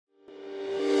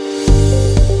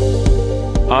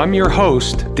I'm your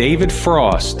host, David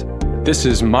Frost. This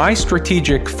is my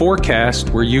strategic forecast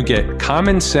where you get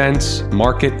common sense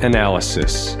market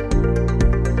analysis.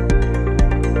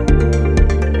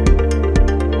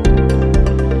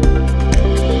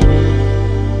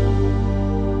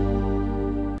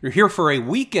 You're here for a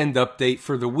weekend update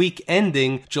for the week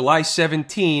ending July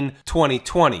 17,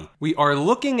 2020. We are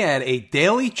looking at a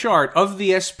daily chart of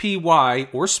the SPY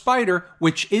or SPDR,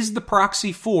 which is the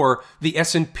proxy for the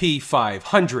S&P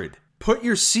 500. Put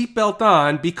your seatbelt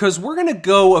on because we're going to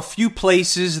go a few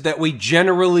places that we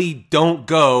generally don't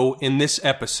go in this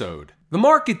episode. The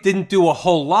market didn't do a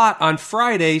whole lot on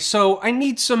Friday, so I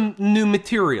need some new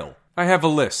material. I have a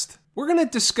list. We're going to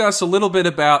discuss a little bit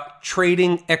about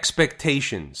trading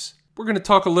expectations. We're going to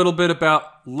talk a little bit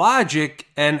about logic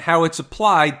and how it's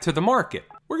applied to the market.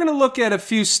 We're going to look at a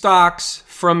few stocks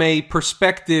from a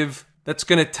perspective that's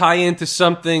going to tie into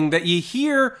something that you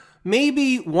hear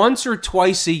maybe once or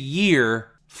twice a year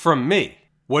from me.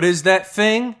 What is that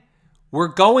thing?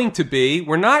 We're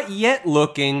not yet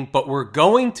looking, but we're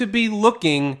going to be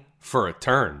looking for a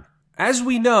turn. As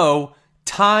we know,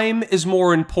 time is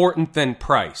more important than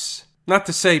price. Not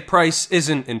to say price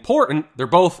isn't important, they're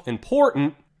both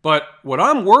important, but what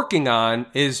I'm working on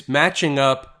is matching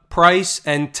up price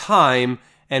and time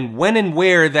and when and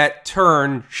where that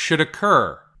turn should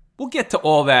occur. We'll get to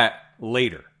all that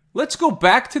later. Let's go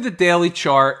back to the daily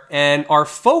chart, and our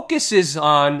focus is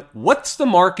on what's the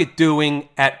market doing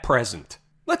at present.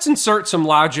 Let's insert some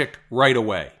logic right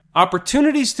away.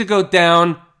 Opportunities to go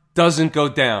down doesn't go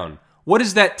down. What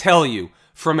does that tell you?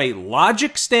 From a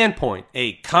logic standpoint,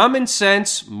 a common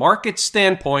sense market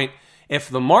standpoint, if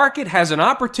the market has an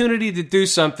opportunity to do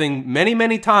something many,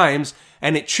 many times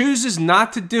and it chooses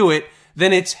not to do it,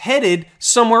 then it's headed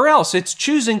somewhere else. It's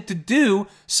choosing to do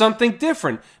something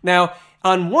different. Now,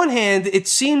 on one hand, it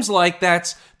seems like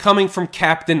that's coming from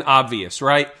Captain Obvious,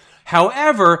 right?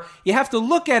 However, you have to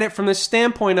look at it from the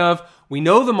standpoint of, we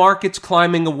know the market's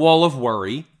climbing a wall of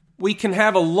worry. We can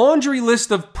have a laundry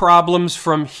list of problems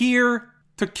from here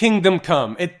to kingdom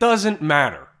come. It doesn't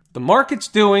matter. The market's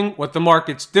doing what the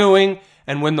market's doing,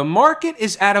 and when the market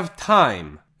is out of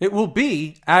time, it will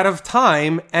be out of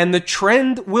time, and the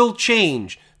trend will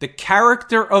change. The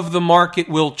character of the market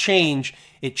will change.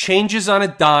 It changes on a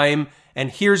dime,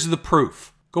 and here's the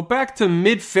proof. Go back to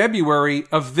mid-February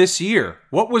of this year.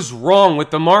 What was wrong with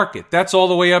the market? That's all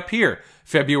the way up here.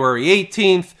 February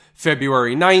 18th,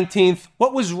 February 19th.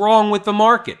 What was wrong with the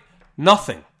market?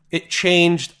 Nothing. It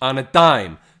changed on a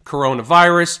dime.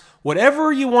 Coronavirus,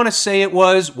 whatever you want to say it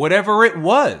was, whatever it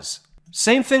was.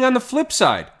 Same thing on the flip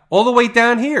side. All the way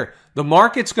down here. The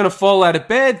market's going to fall out of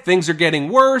bed. Things are getting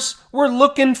worse. We're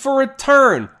looking for a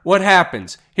turn. What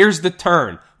happens? Here's the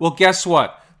turn. Well, guess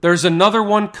what? There's another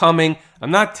one coming. I'm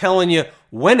not telling you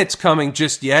when it's coming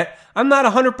just yet. I'm not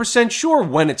 100% sure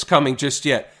when it's coming just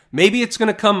yet. Maybe it's going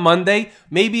to come Monday.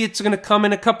 Maybe it's going to come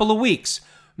in a couple of weeks.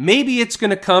 Maybe it's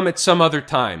going to come at some other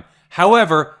time.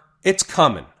 However, it's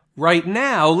coming. Right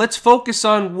now, let's focus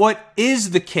on what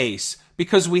is the case,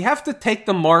 because we have to take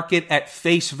the market at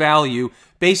face value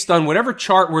based on whatever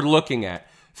chart we're looking at.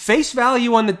 Face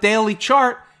value on the daily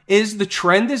chart is the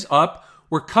trend is up.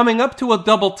 We're coming up to a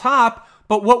double top,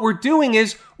 but what we're doing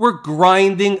is we're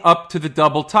grinding up to the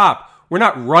double top. We're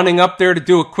not running up there to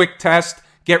do a quick test,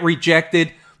 get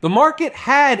rejected. The market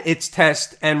had its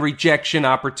test and rejection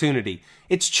opportunity.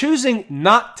 It's choosing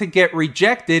not to get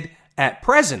rejected at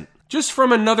present. Just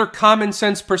from another common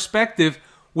sense perspective,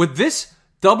 would this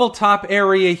double top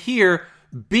area here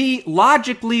be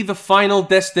logically the final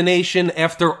destination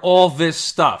after all this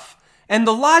stuff? And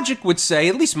the logic would say,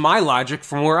 at least my logic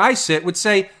from where I sit would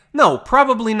say, no,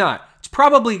 probably not. It's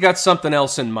probably got something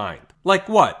else in mind. Like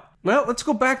what? Well, let's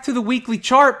go back to the weekly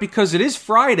chart because it is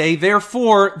Friday.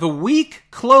 Therefore, the week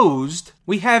closed.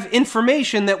 We have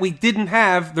information that we didn't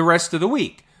have the rest of the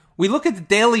week. We look at the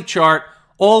daily chart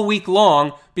all week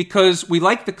long because we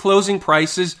like the closing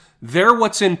prices. They're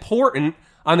what's important.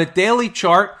 On the daily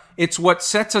chart, it's what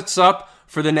sets us up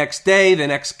for the next day, the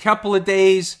next couple of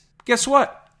days. Guess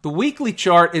what? The weekly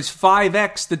chart is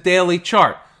 5x the daily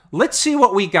chart. Let's see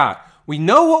what we got. We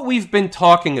know what we've been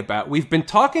talking about. We've been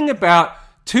talking about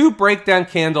two breakdown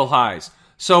candle highs.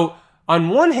 So on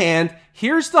one hand,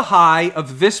 here's the high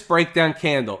of this breakdown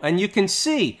candle. And you can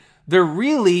see they're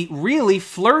really, really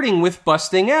flirting with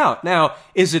busting out. Now,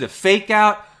 is it a fake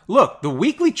out? Look, the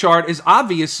weekly chart is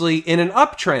obviously in an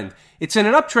uptrend. It's in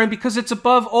an uptrend because it's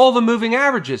above all the moving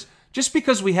averages. Just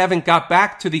because we haven't got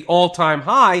back to the all-time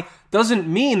high doesn't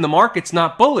mean the market's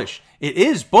not bullish. It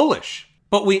is bullish.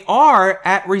 But we are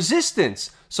at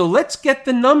resistance. So let's get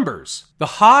the numbers. The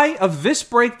high of this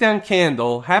breakdown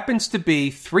candle happens to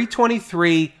be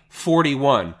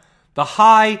 323.41. The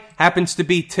high happens to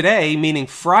be today, meaning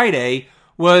Friday,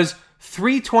 was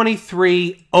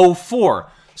 323.04.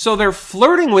 So they're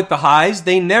flirting with the highs.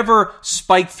 They never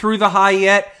spiked through the high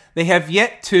yet. They have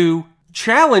yet to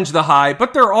challenge the high,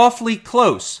 but they're awfully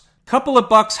close. Couple of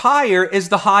bucks higher is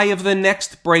the high of the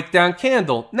next breakdown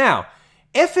candle. Now,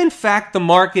 if in fact the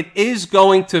market is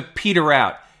going to peter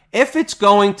out, if it's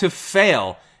going to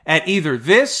fail at either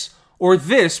this or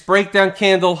this breakdown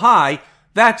candle high,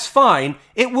 that's fine.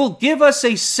 It will give us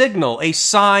a signal, a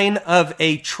sign of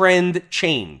a trend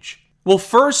change. We'll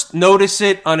first notice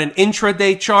it on an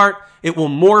intraday chart. It will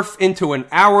morph into an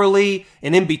hourly,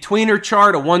 an in-betweener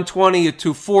chart, a 120, a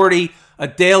 240, a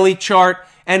daily chart,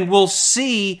 and we'll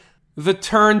see the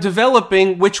turn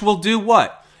developing, which will do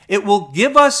what? It will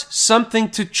give us something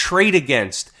to trade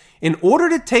against. In order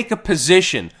to take a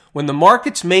position when the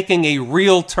market's making a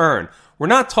real turn, we're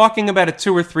not talking about a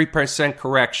 2 or 3%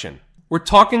 correction. We're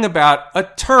talking about a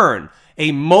turn,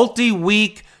 a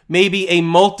multi-week, maybe a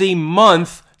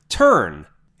multi-month turn.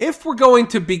 If we're going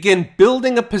to begin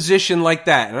building a position like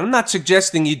that, and I'm not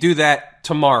suggesting you do that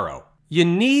tomorrow, you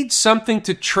need something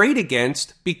to trade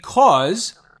against,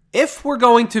 because if we're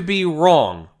going to be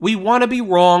wrong, we want to be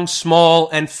wrong small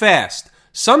and fast.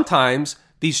 Sometimes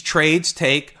these trades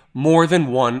take more than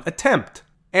one attempt.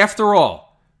 After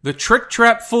all, the Trick,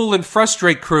 Trap, Fool, and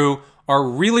Frustrate crew are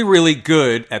really, really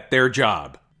good at their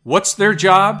job. What's their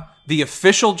job? The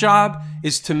official job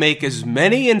is to make as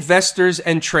many investors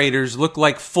and traders look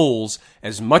like fools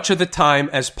as much of the time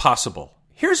as possible.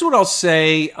 Here's what I'll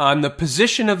say on the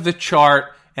position of the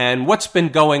chart and what's been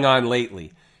going on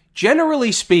lately.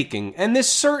 Generally speaking, and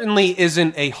this certainly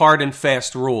isn't a hard and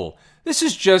fast rule, this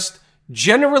is just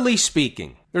generally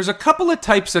speaking, there's a couple of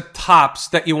types of tops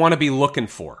that you want to be looking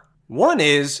for. One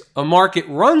is a market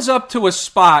runs up to a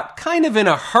spot kind of in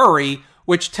a hurry,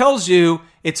 which tells you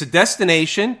it's a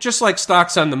destination, just like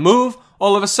stocks on the move,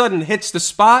 all of a sudden hits the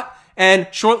spot, and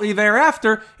shortly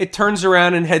thereafter, it turns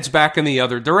around and heads back in the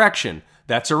other direction.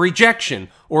 That's a rejection,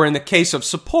 or in the case of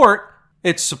support,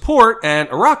 it's support and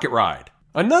a rocket ride.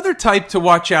 Another type to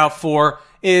watch out for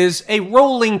is a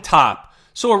rolling top.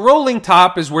 So a rolling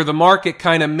top is where the market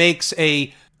kind of makes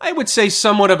a, I would say,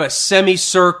 somewhat of a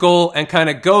semicircle and kind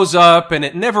of goes up, and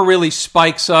it never really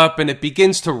spikes up, and it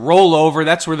begins to roll over.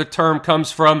 That's where the term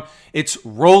comes from. It's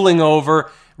rolling over,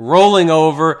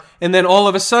 and then all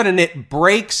of a sudden it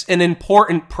breaks an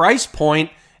important price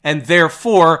point, and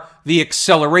therefore the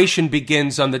acceleration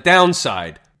begins on the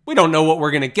downside. We don't know what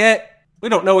we're going to get. We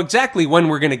don't know exactly when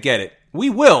we're going to get it. We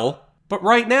will, but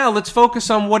right now let's focus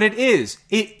on what it is.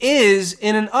 It is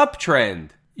in an uptrend.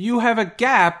 You have a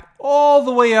gap all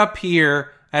the way up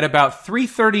here at about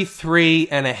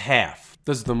 333.5.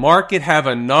 Does the market have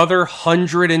another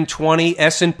 120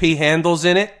 S&P handles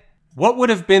in it? What would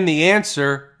have been the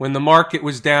answer when the market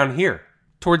was down here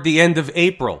toward the end of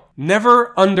April?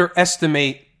 Never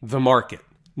underestimate the market.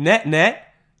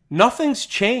 Net, nothing's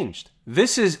changed.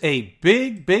 This is a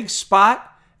big, big spot,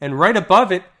 and right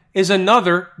above it is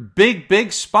another big,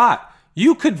 big spot.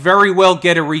 You could very well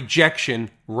get a rejection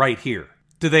right here.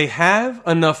 Do they have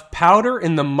enough powder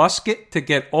in the musket to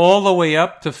get all the way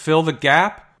up to fill the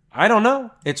gap? I don't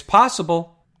know. It's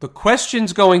possible. The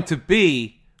question's going to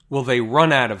be, will they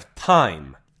run out of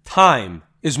time? Time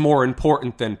is more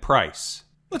important than price.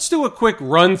 Let's do a quick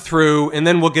run through, and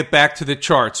then we'll get back to the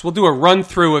charts. We'll do a run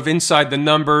through of Inside the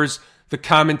Numbers, the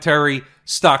commentary,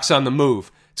 stocks on the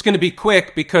move. It's going to be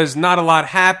quick because not a lot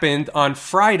happened on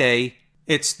Friday.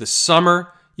 It's the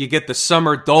summer. You get the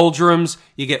summer doldrums.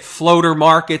 You get floater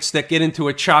markets that get into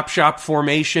a chop shop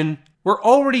formation. We're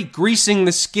already greasing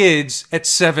the skids at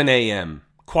 7 a.m.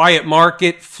 Quiet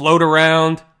market, float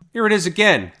around. Here it is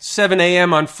again, 7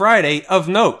 a.m. on Friday. Of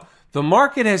note, the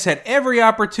market has had every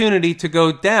opportunity to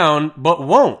go down, but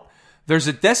won't. There's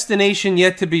a destination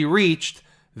yet to be reached.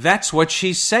 That's what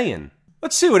she's saying.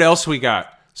 Let's see what else we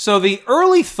got. So the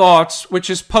early thoughts, which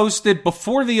is posted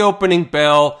before the opening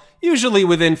bell, usually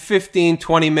within 15,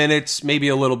 20 minutes, maybe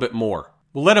a little bit more.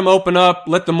 We'll let them open up,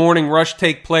 let the morning rush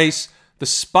take place. The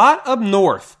spot up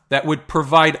north that would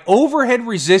provide overhead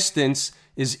resistance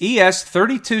is ES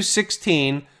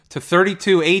 3216 to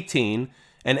 3218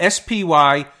 and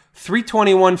SPY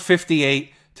 321.58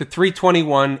 to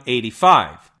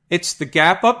 321.85. It's the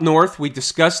gap up north. We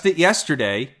discussed it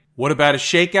yesterday. What about a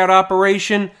shakeout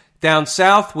operation? Down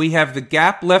south, we have the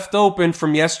gap left open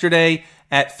from yesterday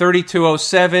at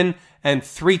 3207 and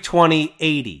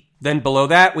 320.80. Then below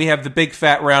that, we have the big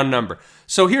fat round number.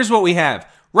 So here's what we have.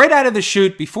 Right out of the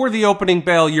chute, before the opening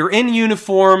bell, you're in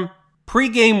uniform,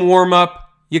 Pre-game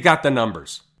warm-up, you got the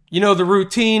numbers. You know the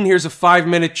routine. Here's a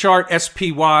 5-minute chart,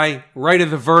 SPY, right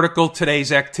of the vertical,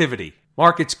 today's activity.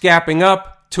 Market's gapping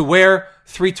up to where?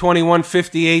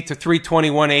 321.58 to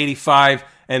 321.85,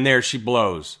 and there she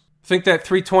blows. Think that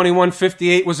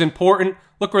 321.58 was important?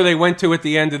 Look where they went to at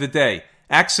the end of the day.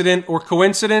 Accident or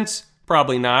coincidence?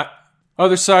 Probably not.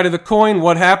 Other side of the coin,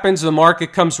 what happens? The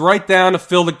market comes right down to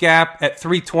fill the gap at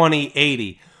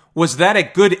 320.80. Was that a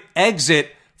good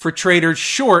exit for traders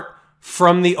short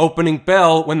from the opening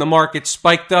bell when the market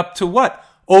spiked up to what?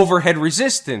 Overhead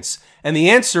resistance. And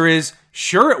the answer is,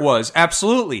 sure it was,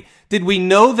 absolutely. Did we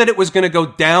know that it was going to go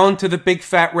down to the big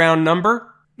fat round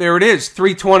number? There it is,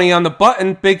 320 on the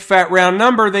button, big fat round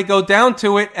number. They go down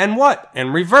to it and what?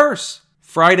 And reverse.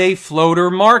 Friday floater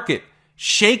market,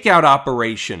 shakeout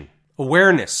operation,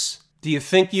 awareness. Do you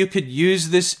think you could use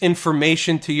this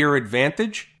information to your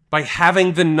advantage by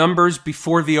having the numbers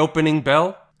before the opening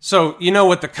bell? So you know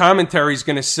what the commentary is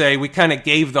going to say. We kind of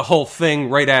gave the whole thing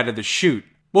right out of the chute.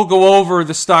 We'll go over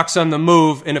the stocks on the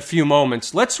move in a few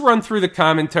moments. Let's run through the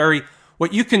commentary.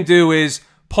 What you can do is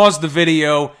pause the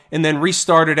video and then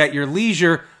restart it at your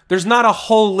leisure. There's not a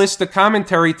whole list of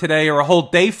commentary today or a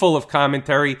whole day full of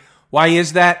commentary. Why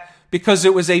is that? Because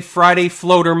it was a Friday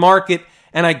floater market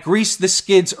and I greased the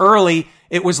skids early.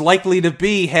 It was likely to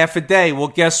be half a day. Well,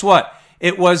 guess what?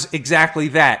 It was exactly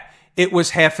that. It was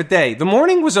half a day. The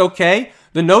morning was okay.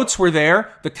 The notes were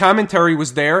there. The commentary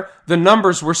was there. The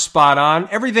numbers were spot on.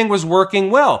 Everything was working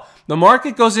well. The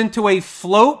market goes into a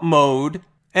float mode,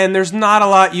 and there's not a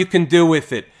lot you can do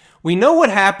with it. We know what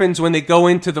happens when they go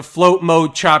into the float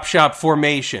mode chop shop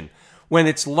formation. When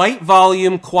it's light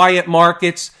volume, quiet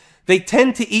markets, they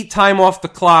tend to eat time off the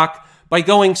clock by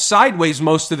going sideways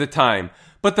most of the time.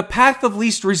 But the path of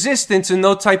least resistance in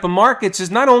those type of markets is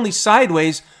not only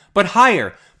sideways, but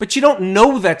higher. But you don't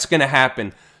know that's going to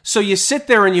happen. So you sit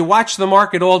there and you watch the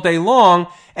market all day long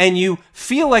and you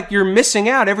feel like you're missing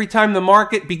out every time the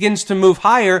market begins to move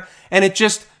higher and it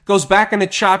just goes back into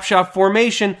chop shop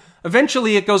formation.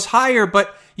 Eventually it goes higher,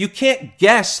 but you can't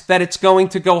guess that it's going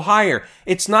to go higher.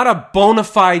 It's not a bona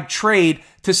fide trade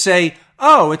to say,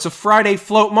 oh, it's a Friday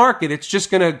float market. It's just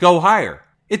going to go higher.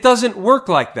 It doesn't work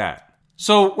like that.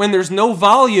 So when there's no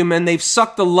volume and they've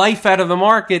sucked the life out of the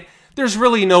market, there's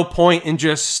really no point in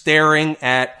just staring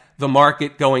at the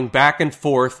market going back and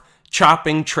forth,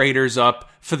 chopping traders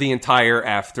up for the entire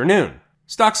afternoon.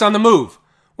 Stocks on the move.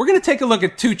 We're going to take a look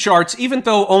at two charts. Even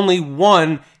though only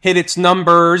one hit its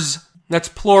numbers, that's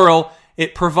plural,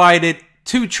 it provided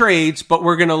two trades, but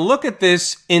we're going to look at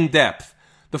this in depth.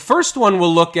 The first one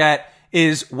we'll look at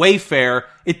is Wayfair.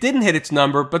 It didn't hit its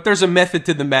number, but there's a method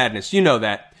to the madness. You know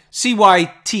that.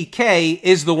 CYTK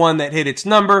is the one that hit its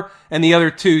number, and the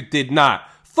other two did not.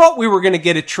 Thought we were going to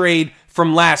get a trade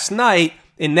from last night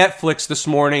in Netflix this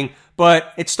morning,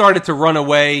 but it started to run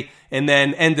away and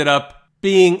then ended up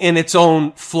being in its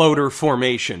own floater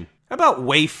formation. How about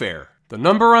Wayfair? The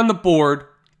number on the board,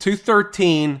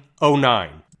 213.09.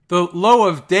 The low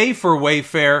of day for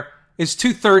Wayfair is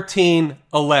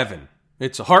 213.11.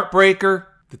 It's a heartbreaker.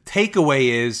 The takeaway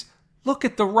is, look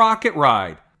at the rocket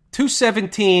ride.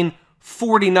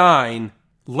 217.49,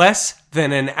 less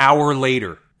than an hour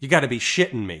later. You got to be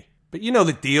shitting me. But you know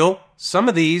the deal. Some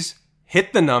of these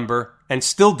hit the number and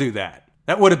still do that.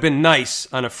 That would have been nice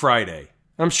on a Friday.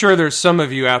 I'm sure there's some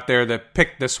of you out there that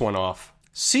picked this one off.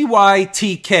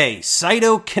 CYTK,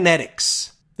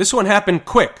 Cytokinetics. This one happened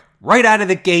quick, right out of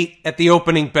the gate at the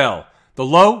opening bell. The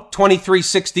low,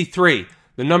 23.63.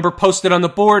 The number posted on the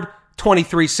board,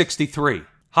 23.63.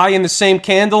 High in the same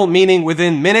candle, meaning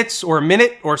within minutes or a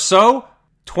minute or so,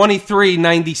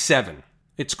 23.97.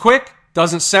 It's quick,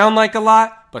 doesn't sound like a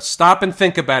lot, but stop and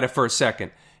think about it for a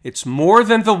second. It's more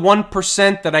than the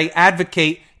 1% that I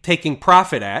advocate taking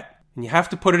profit at, and you have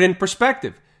to put it in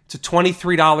perspective. It's a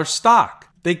 $23 stock.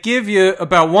 They give you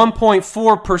about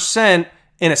 1.4%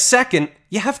 in a second.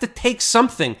 You have to take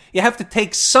something. You have to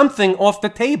take something off the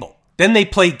table. Then they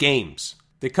play games.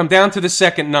 They come down to the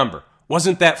second number.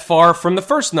 Wasn't that far from the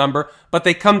first number, but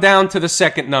they come down to the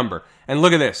second number. And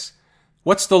look at this.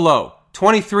 What's the low?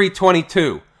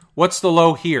 23.22. What's the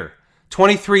low here?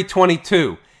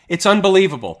 23.22. It's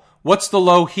unbelievable. What's the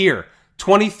low here?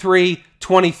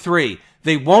 23.23.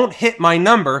 They won't hit my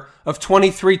number of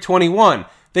 23.21.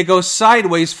 They go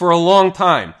sideways for a long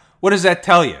time. What does that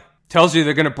tell you? Tells you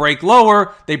they're going to break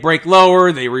lower. They break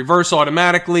lower. They reverse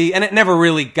automatically. And it never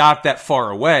really got that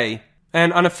far away.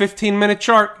 And on a 15-minute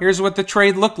chart, here's what the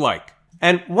trade looked like.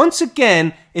 And once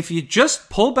again, if you just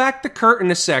pull back the curtain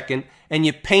a second and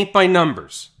you paint by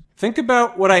numbers, think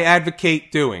about what I advocate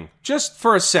doing, just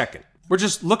for a second. We're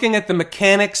just looking at the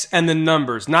mechanics and the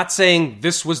numbers, not saying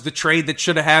this was the trade that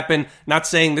should have happened, not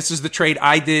saying this is the trade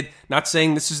I did, not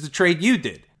saying this is the trade you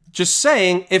did. Just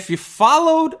saying, if you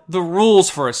followed the rules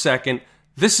for a second,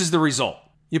 this is the result.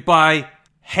 You buy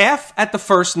half at the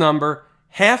first number,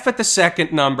 half at the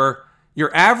second number.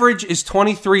 Your average is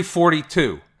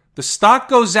 23.42. The stock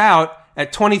goes out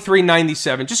at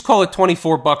 23.97. Just call it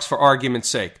 $24 for argument's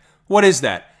sake. What is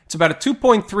that? It's about a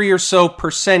 2.3 or so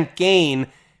 % gain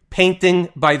painting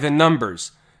by the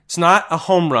numbers. It's not a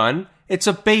home run. It's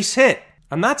a base hit.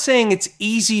 I'm not saying it's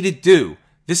easy to do.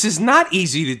 This is not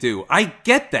easy to do. I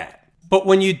get that. But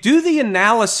when you do the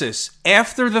analysis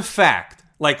after the fact,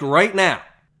 like right now,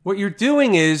 what you're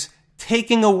doing is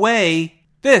taking away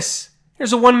this.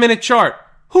 Here's a 1-minute chart.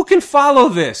 Who can follow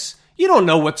this? You don't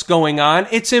know what's going on.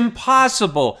 It's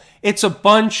impossible. It's a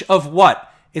bunch of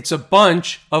what? It's a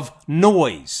bunch of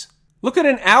noise. Look at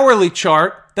an hourly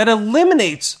chart that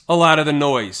eliminates a lot of the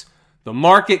noise. The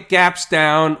market gaps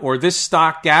down, or this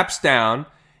stock gaps down.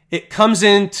 It comes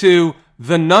into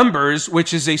the numbers,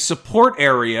 which is a support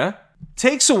area,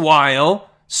 takes a while,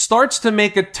 starts to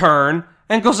make a turn,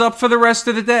 and goes up for the rest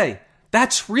of the day.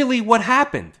 That's really what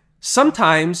happened.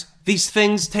 Sometimes these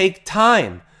things take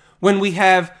time. When we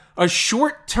have a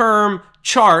short-term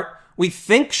chart, we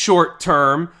think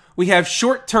short-term, we have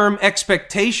short-term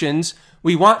expectations,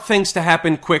 we want things to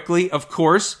happen quickly, of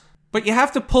course, but you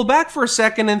have to pull back for a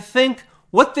second and think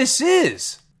what this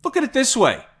is. Look at it this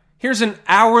way. Here's an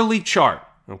hourly chart,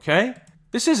 okay?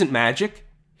 This isn't magic.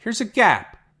 Here's a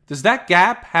gap. Does that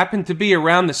gap happen to be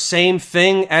around the same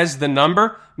thing as the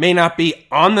number? May not be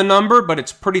on the number, but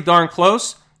it's pretty darn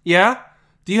close. Yeah?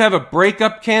 Do you have a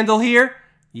breakup candle here?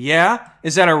 Yeah.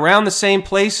 Is that around the same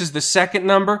place as the second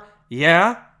number?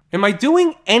 Yeah. Am I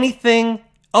doing anything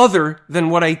other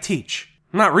than what I teach?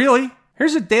 Not really.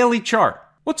 Here's a daily chart.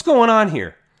 What's going on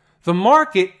here? The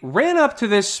market ran up to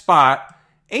this spot,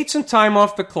 ate some time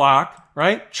off the clock,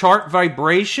 right? Chart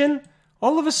vibration.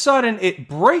 All of a sudden, it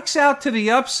breaks out to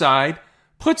the upside,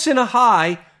 puts in a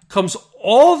high, comes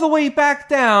all the way back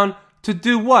down to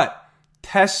do what?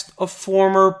 Test a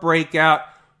former breakout,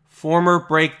 former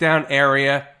breakdown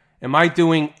area. Am I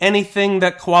doing anything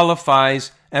that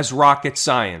qualifies as rocket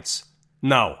science?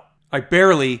 No. I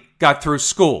barely got through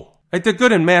school. I did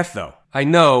good in math, though. I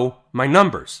know my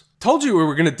numbers. Told you we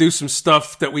were going to do some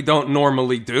stuff that we don't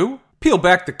normally do. Peel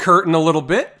back the curtain a little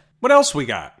bit. What else we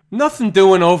got? Nothing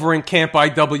doing over in Camp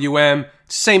IWM.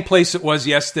 Same place it was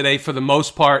yesterday for the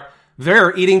most part.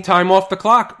 They're eating time off the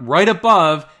clock right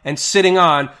above and sitting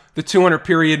on the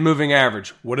 200-period moving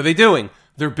average. What are they doing?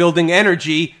 They're building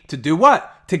energy to do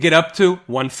what? To get up to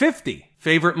 150.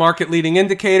 Favorite market leading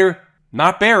indicator?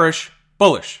 Not bearish,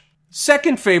 bullish.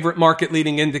 Second favorite market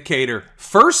leading indicator.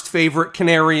 First favorite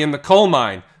canary in the coal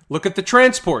mine. Look at the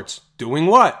transports. Doing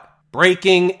what?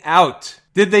 Breaking out.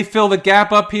 Did they fill the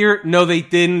gap up here? No, they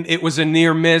didn't. It was a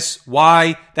near miss.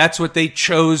 Why? That's what they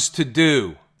chose to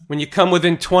do. When you come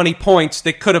within 20 points,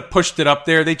 they could have pushed it up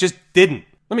there. They just didn't.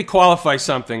 Let me qualify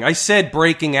something. I said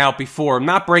breaking out before. I'm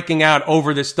not breaking out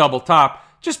over this double top.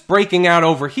 Just breaking out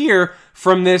over here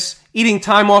from this eating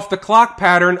time off the clock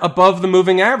pattern above the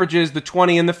moving averages, the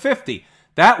 20 and the 50.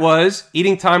 That was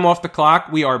eating time off the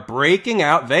clock. We are breaking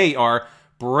out. They are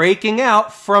breaking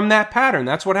out from that pattern.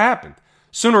 That's what happened.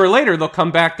 Sooner or later, they'll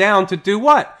come back down to do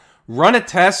what? Run a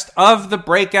test of the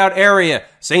breakout area.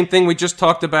 Same thing we just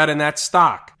talked about in that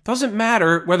stock. Doesn't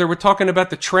matter whether we're talking about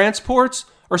the transports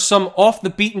or some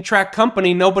off-the-beaten-track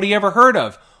company nobody ever heard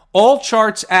of. All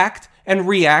charts act and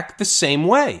react the same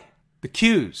way. The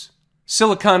Qs,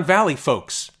 Silicon Valley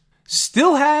folks,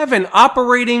 still have an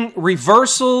operating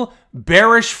reversal,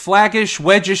 bearish, flaggish,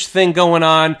 wedgish thing going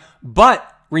on,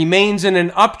 but remains in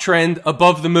an uptrend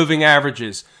above the moving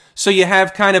averages. So you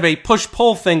have kind of a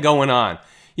push-pull thing going on.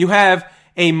 You have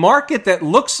a market that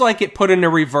looks like it put in a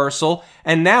reversal,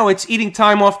 and now it's eating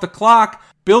time off the clock,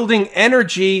 building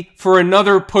energy for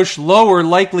another push lower,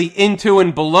 likely into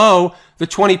and below the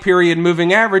 20-period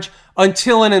moving average,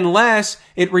 until and unless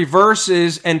it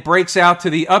reverses and breaks out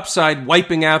to the upside,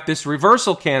 wiping out this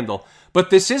reversal candle. But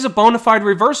this is a bona fide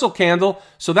reversal candle,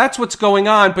 so that's what's going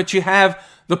on, but you have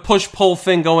the push-pull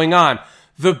thing going on.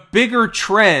 The bigger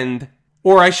trend,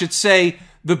 or I should say,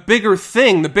 the bigger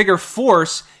thing, the bigger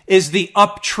force, is the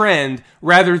uptrend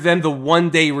rather than the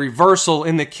one-day reversal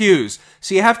in the Qs.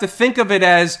 So you have to think of it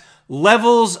as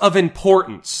levels of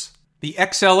importance. The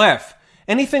XLF.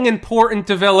 Anything important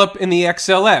develop in the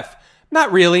XLF?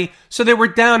 Not really. So they were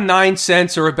down 9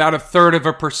 cents or about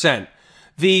 1/3%.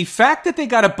 The fact that they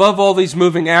got above all these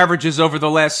moving averages over the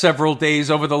last several days,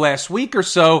 over the last week or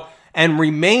so, and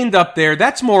remained up there,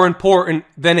 that's more important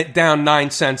than it down 9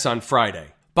 cents on Friday.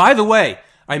 By the way,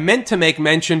 I meant to make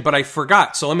mention, but I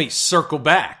forgot, so let me circle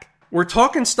back. We're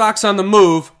talking stocks on the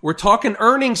move, we're talking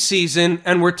earnings season,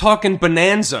 and we're talking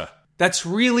bonanza. That's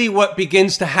really what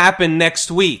begins to happen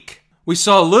next week. We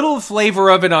saw a little flavor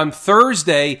of it on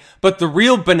Thursday, but the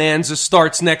real bonanza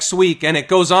starts next week, and it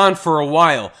goes on for a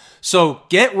while. So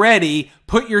get ready,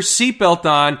 put your seatbelt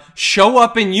on, show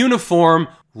up in uniform,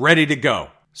 ready to go.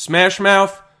 Smash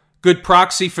Mouth, good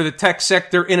proxy for the tech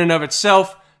sector in and of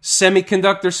itself,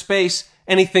 semiconductor space,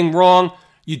 anything wrong.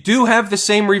 You do have the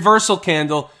same reversal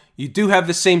candle. You do have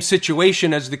the same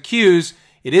situation as the Qs.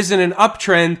 It isn't an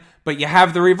uptrend, but you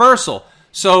have the reversal.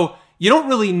 So you don't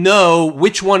really know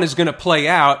which one is going to play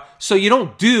out. So you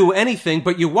don't do anything,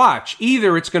 but you watch.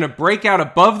 Either it's going to break out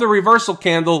above the reversal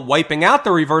candle, wiping out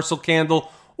the reversal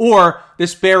candle, or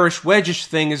this bearish wedgish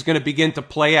thing is going to begin to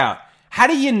play out. How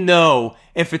do you know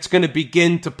if it's going to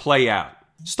begin to play out?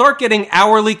 Start getting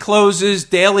hourly closes,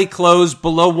 daily close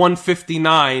below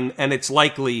 159, and it's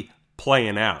likely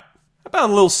playing out. How about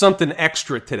a little something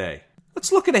extra today?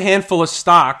 Let's look at a handful of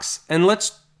stocks, and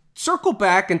let's circle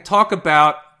back and talk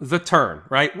about the turn,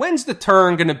 right? When's the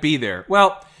turn going to be there?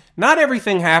 Well, not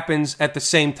everything happens at the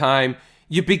same time.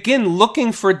 You begin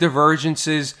looking for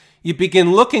divergences. You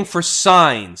begin looking for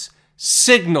signs,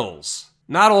 signals.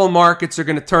 Not all markets are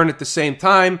going to turn at the same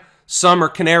time. Some are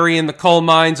canary in the coal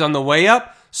mines on the way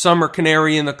up. Some are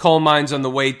canary in the coal mines on the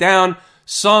way down.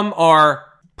 Some are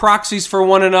proxies for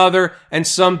one another, and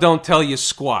some don't tell you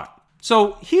squat.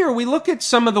 So here we look at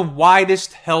some of the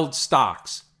widest held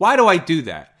stocks. Why do I do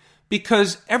that?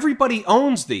 Because everybody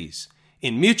owns these.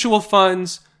 In mutual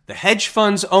funds, the hedge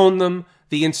funds own them,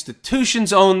 the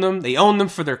institutions own them, they own them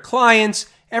for their clients.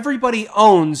 Everybody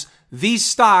owns these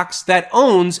stocks that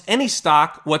owns any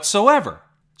stock whatsoever.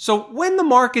 So when the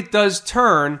market does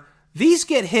turn, these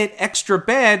get hit extra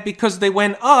bad because they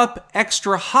went up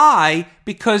extra high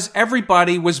because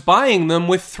everybody was buying them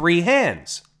with 3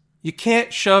 hands. You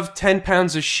can't shove 10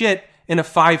 pounds of shit in a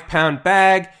 5-pound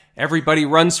bag. Everybody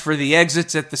runs for the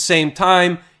exits at the same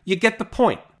time. You get the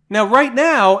point. Now, right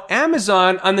now,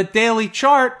 Amazon on the daily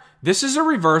chart, this is a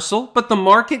reversal, but the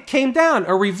market came down.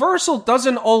 A reversal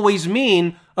doesn't always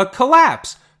mean a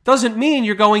collapse. Doesn't mean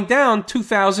you're going down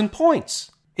 2,000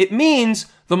 points. It means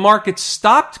the market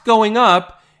stopped going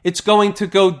up. It's going to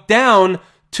go down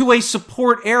to a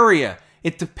support area.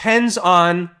 It depends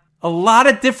on a lot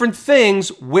of different things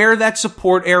where that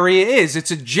support area is.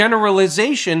 It's a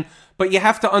generalization, but you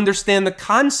have to understand the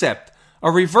concept.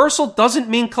 A reversal doesn't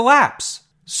mean collapse.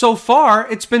 So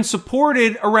far, it's been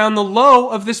supported around the low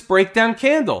of this breakdown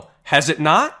candle. Has it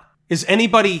not? Is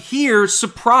anybody here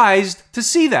surprised to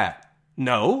see that?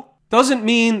 No. Doesn't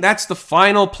mean that's the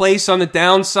final place on the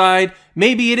downside.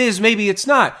 Maybe it is, maybe it's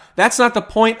not. That's not the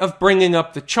point of bringing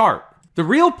up the chart. The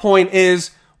real point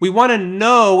is we want to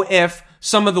know if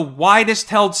some of the widest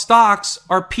held stocks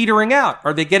are petering out.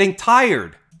 Are they getting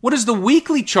tired? What does the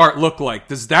weekly chart look like?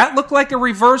 Does that look like a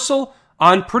reversal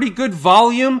on pretty good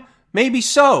volume? Maybe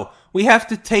so. We have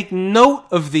to take note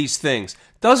of these things.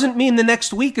 Doesn't mean the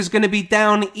next week is going to be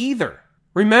down either.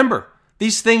 Remember,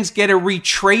 these things get a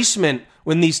retracement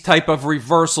when these type of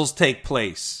reversals take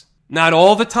place. Not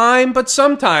all the time, but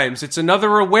sometimes. It's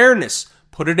another awareness.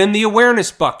 Put it in the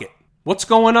awareness bucket. What's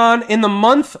going on in the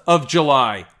month of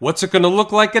July? What's it going to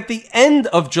look like at the end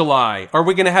of July? Are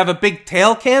we going to have a big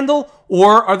tail candle,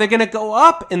 or are they going to go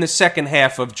up in the second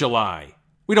half of July?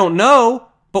 We don't know,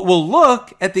 but we'll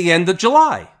look at the end of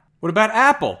July. What about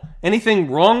Apple? Anything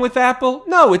wrong with Apple?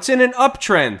 No, it's in an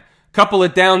uptrend. Couple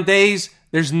of down days.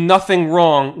 There's nothing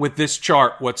wrong with this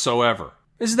chart whatsoever.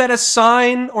 Is that a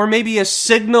sign or maybe a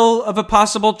signal of a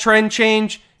possible trend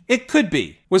change? It could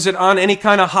be. Was it on any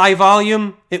kind of high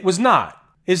volume? It was not.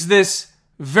 Is this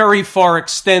very far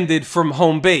extended from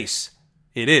home base?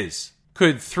 It is.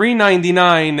 Could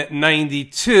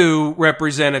 399.92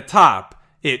 represent a top?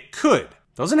 It could.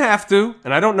 Doesn't have to,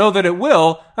 and I don't know that it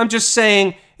will. I'm just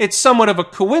saying it's somewhat of a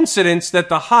coincidence that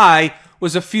the high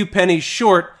was a few pennies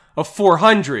short of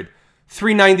 400.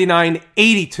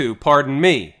 399.82, pardon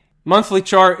me. Monthly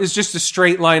chart is just a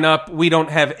straight line up. We don't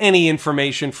have any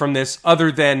information from this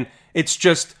other than it's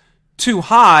just too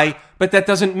high, but that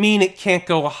doesn't mean it can't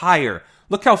go higher.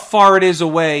 Look how far it is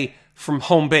away from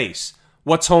home base.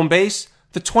 What's home base?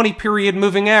 The 20-period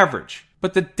moving average.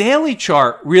 But the daily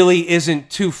chart really isn't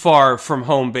too far from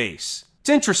home base. It's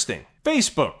interesting.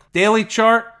 Facebook, daily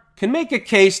chart, can make a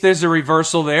case there's a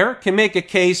reversal there. Can make a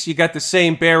case you got the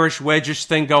same bearish wedgish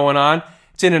thing going on.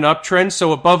 It's in an uptrend,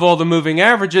 so above all the moving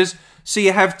averages. So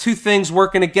you have two things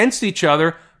working against each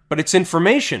other, but it's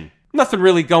information. Nothing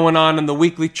really going on in the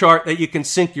weekly chart that you can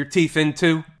sink your teeth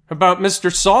into. How about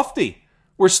Mr. Softy?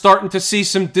 We're starting to see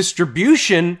some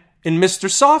distribution in Mr.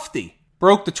 Softy.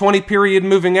 Broke the 20-period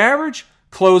moving average,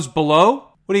 closed below.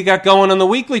 What do you got going on the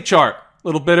weekly chart? A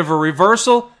little bit of a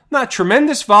reversal. Not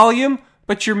tremendous volume,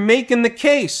 but you're making the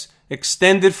case.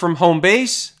 Extended from home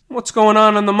base. What's going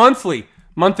on the monthly?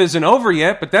 Month isn't over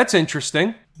yet, but that's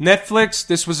interesting. Netflix,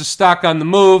 this was a stock on the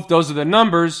move. Those are the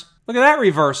numbers. Look at that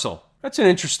reversal. That's an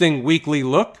interesting weekly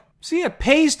look. See, it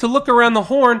pays to look around the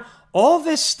horn. All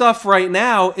this stuff right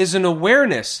now is an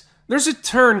awareness. There's a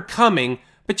turn coming,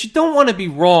 but you don't want to be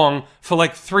wrong for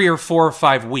like 3 or 4 or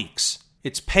 5 weeks.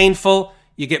 It's painful.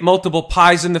 You get multiple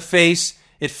pies in the face.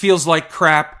 It feels like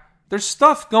crap. There's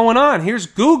stuff going on. Here's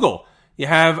Google. You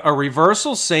have a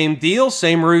reversal, same deal,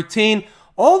 same routine.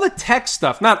 All the tech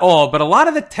stuff, not all, but a lot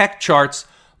of the tech charts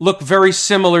look very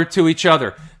similar to each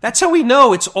other. That's how we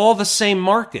know it's all the same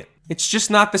market. It's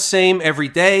just not the same every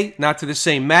day, not to the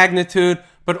same magnitude,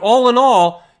 but all in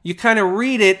all, you kind of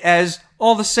read it as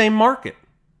all the same market.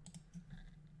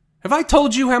 Have I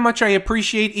told you how much I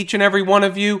appreciate each and every one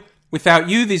of you? Without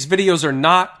you, these videos are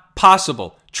not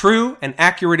possible. True and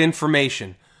accurate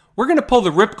information. We're going to pull the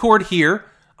ripcord here.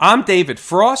 I'm David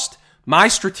Frost, my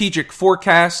strategic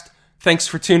forecast. Thanks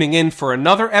for tuning in for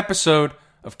another episode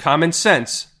of Common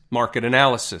Sense Market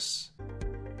Analysis.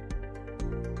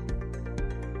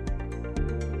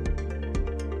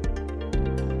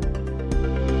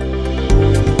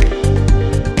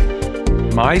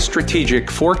 My Strategic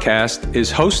Forecast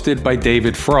is hosted by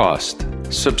David Frost.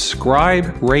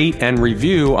 Subscribe, rate, and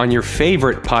review on your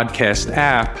favorite podcast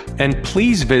app, and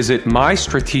please visit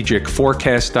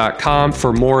mystrategicforecast.com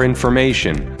for more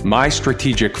information. My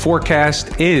Strategic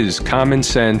Forecast is common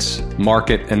sense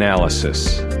market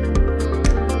analysis.